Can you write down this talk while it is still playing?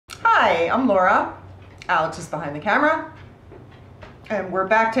Hi, I'm Laura. Alex is behind the camera. And we're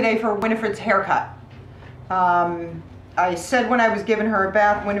back today for Winifred's haircut. I said when I was giving her a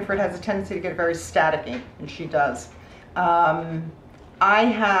bath, Winifred has a tendency to get very staticky, and she does. I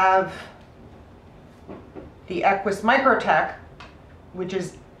have the Equus Microtech, which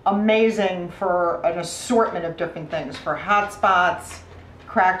is amazing for an assortment of different things, for hot spots,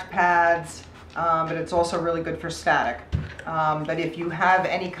 cracked pads, but it's also really good for static. But if you have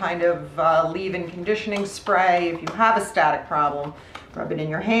any kind of leave-in conditioning spray, if you have a static problem, rub it in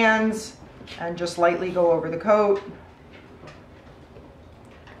your hands and just lightly go over the coat.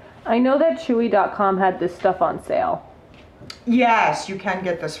 I know that Chewy.com had this stuff on sale. Yes, you can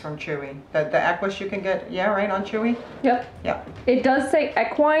get this from Chewy. The Equus you can get, yeah, right, on Chewy? Yep. Yep. It does say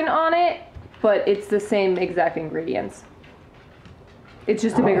equine on it, but it's the same exact ingredients. It's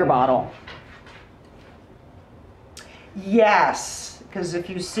just a bigger bottle. Yes, because if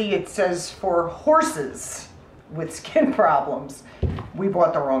you see it says for horses with skin problems, we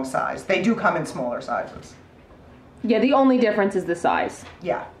bought the wrong size. They do come in smaller sizes. Yeah, the only difference is the size.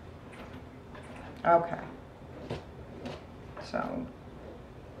 Yeah. Okay. So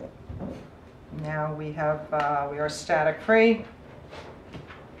now we have, we are static free.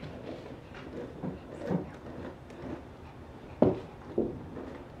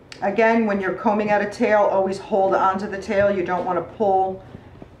 Again, when you're combing out a tail, always hold onto the tail. You don't want to pull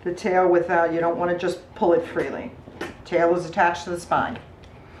the tail without, you don't want to just pull it freely. Tail is attached to the spine.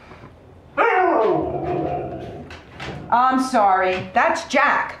 I'm sorry, that's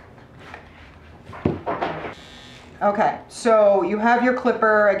Jack. Okay, so you have your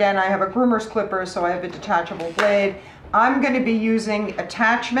clipper. Again, I have a groomer's clipper, so I have a detachable blade. I'm going to be using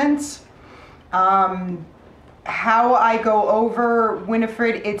attachments. How I go over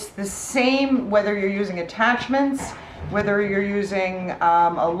Winifred, it's the same whether you're using attachments, whether you're using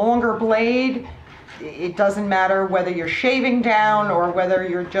a longer blade. It doesn't matter whether you're shaving down or whether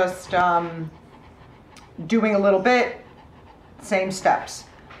you're just doing a little bit, same steps.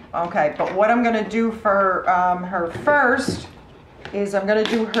 Okay, but what I'm going to do for her first is I'm going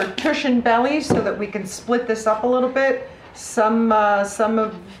to do her tush and belly so that we can split this up a little bit. Some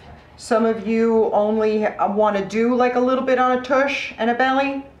of you only want to do like a little bit on a tush and a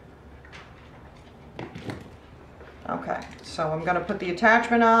belly. Okay, so I'm going to put the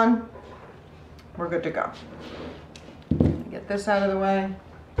attachment on. We're good to go. Get this out of the way.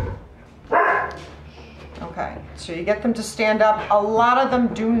 Okay, so you get them to stand up. A lot of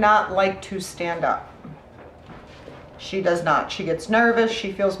them do not like to stand up. She does not. She gets nervous.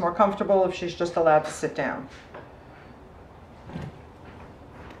 She feels more comfortable if she's just allowed to sit down.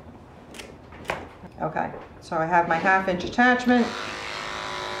 Okay, so I have my 1/2-inch attachment.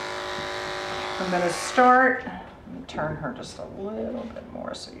 I'm going to start. Let me turn her just a little bit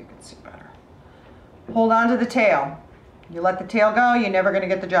more so you can see better. Hold on to the tail. You let the tail go, you're never going to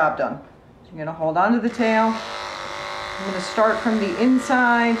get the job done. So you're going to hold on to the tail. I'm going to start from the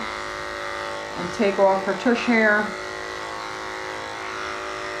inside and take off her tush hair.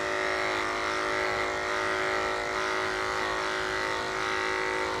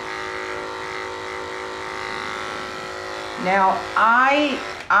 Now,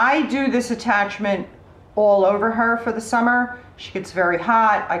 I do this attachment all over her for the summer. She gets very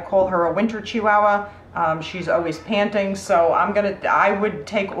hot. I call her a winter Chihuahua. She's always panting, so I would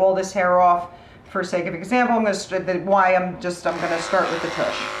take all this hair off for sake of example. I'm going to start with the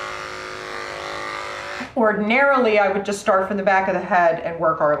tush. Ordinarily, I would just start from the back of the head and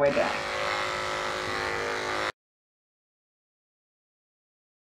work our way down.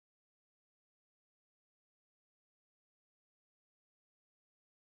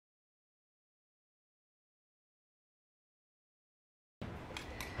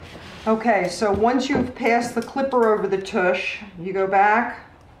 Okay, so once you've passed the clipper over the tush, you go back,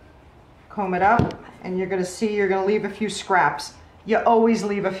 comb it up, and you're going to see you're going to leave a few scraps. You always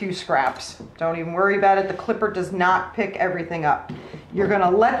leave a few scraps. Don't even worry about it. The clipper does not pick everything up. You're going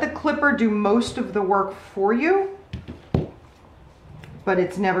to let the clipper do most of the work for you, but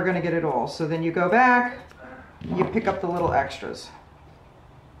it's never going to get it all. So then you go back, you pick up the little extras.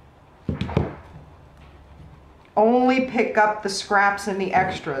 Only pick up the scraps and the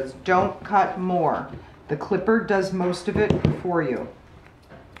extras. Don't cut more. The clipper does most of it for you.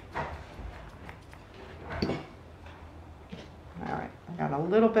 All right, I got a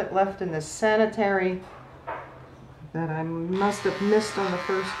little bit left in this sanitary that I must have missed on the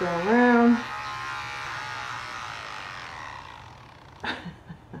first go around.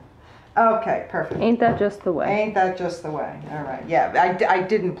 Okay, perfect. Ain't that just the way? Ain't that just the way? All right, yeah, I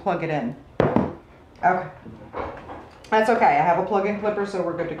didn't plug it in. Okay. That's okay, I have a plug-in clipper, so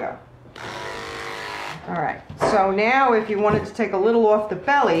we're good to go. All right, so now if you wanted to take a little off the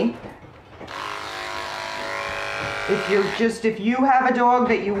belly, if you have a dog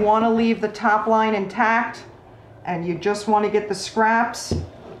that you want to leave the top line intact and you just want to get the scraps,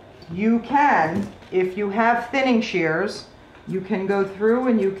 you can. If you have thinning shears, you can go through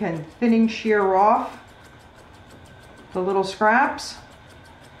and you can thinning shear off the little scraps,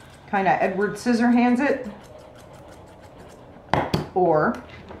 kind of Edward Scissorhands it, or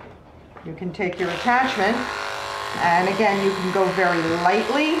you can take your attachment and again you can go very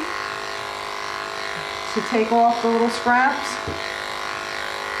lightly to take off the little scraps.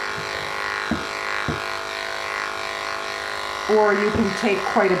 Or you can take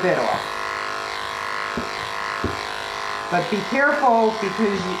quite a bit off. But be careful,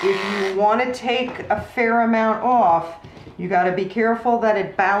 because if you want to take a fair amount off, you got to be careful that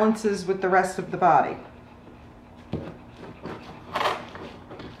it balances with the rest of the body. Now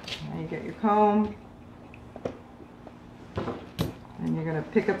you get your comb, and you're going to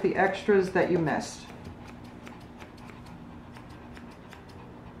pick up the extras that you missed.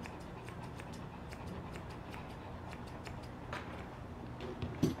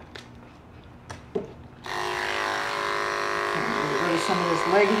 Some of this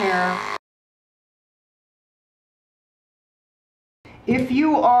leg hair. If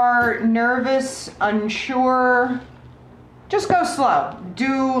you are nervous, unsure, just go slow.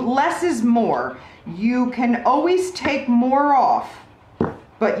 Do less is more. You can always take more off,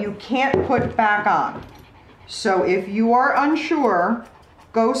 but you can't put back on. So if you are unsure,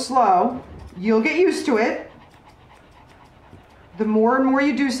 go slow. You'll get used to it. The more and more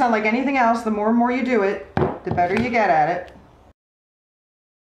you do something, like anything else, the more and more you do it, the better you get at it.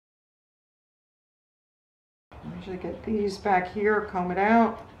 Usually get these back here, comb it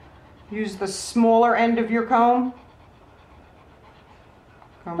out. Use the smaller end of your comb.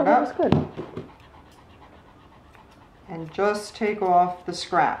 Comb it up. That was good. And just take off the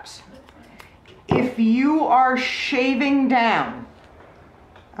scraps. If you are shaving down,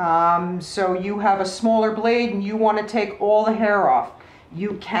 so you have a smaller blade and you want to take all the hair off,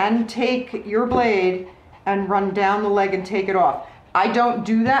 you can take your blade and run down the leg and take it off. I don't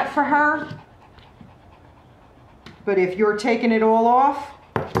do that for her. But if you're taking it all off,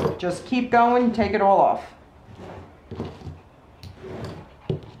 just keep going, take it all off.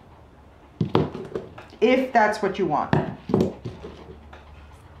 If that's what you want.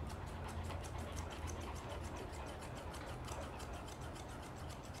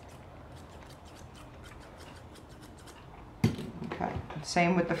 Okay,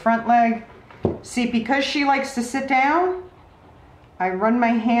 same with the front leg. See, because she likes to sit down, I run my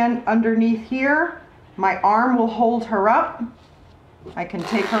hand underneath here. My arm will hold her up. I can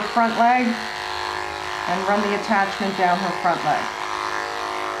take her front leg and run the attachment down her front leg.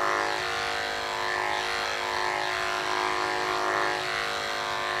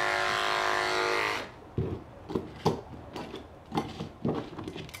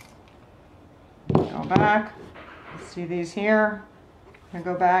 Go back. See these here? I'm going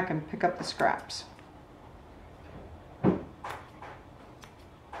to go back and pick up the scraps.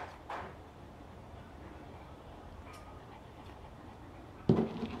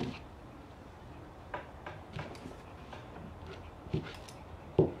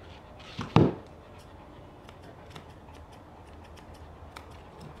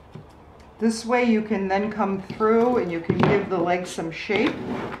 This way you can then come through and you can give the leg some shape.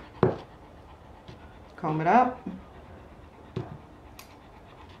 Comb it up.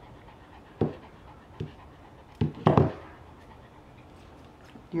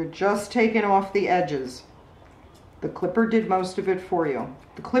 You're just taking off the edges. The clipper did most of it for you.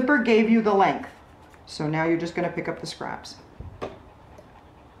 The clipper gave you the length. So now you're just going to pick up the scraps.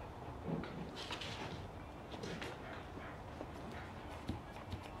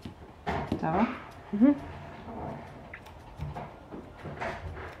 Mm-hmm.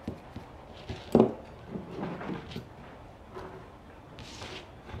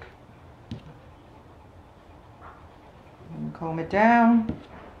 And comb it down.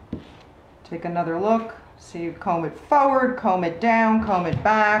 Take another look. See, you comb it forward, comb it down, comb it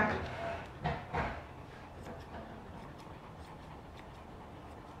back.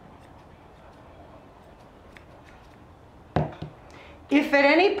 If at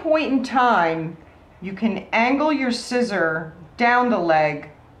any point in time you can angle your scissor down the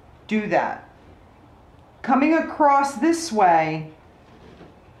leg, do that. Coming across this way,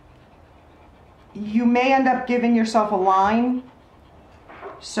 you may end up giving yourself a line.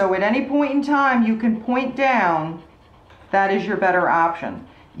 So at any point in time you can point down. That is your better option.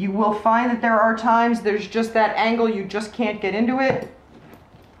 You will find that there are times there's just that angle, you just can't get into it.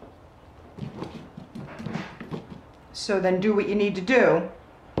 So then do what you need to do.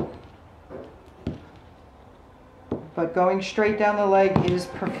 But going straight down the leg is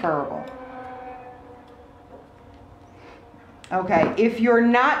preferable. Okay, if you're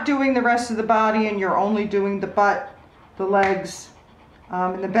not doing the rest of the body and you're only doing the butt, the legs,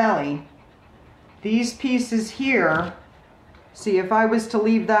 and the belly, these pieces here, see, if I was to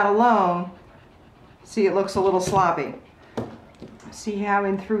leave that alone, see, it looks a little sloppy. See how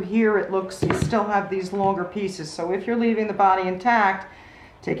in through here it looks, you still have these longer pieces. So if you're leaving the body intact,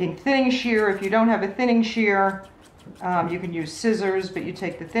 taking thinning shear, if you don't have a thinning shear, you can use scissors, but you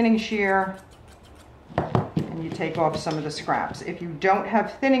take the thinning shear and you take off some of the scraps. If you don't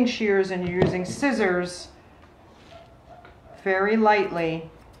have thinning shears and you're using scissors, very lightly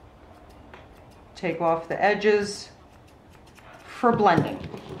take off the edges for blending.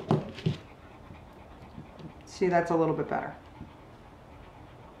 See, that's a little bit better.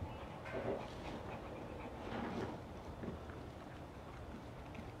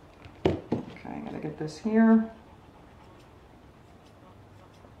 Okay, I gotta get this here.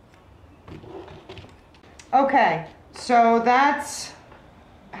 Okay, so that's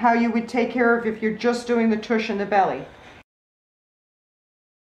how you would take care of if you're just doing the tush and the belly.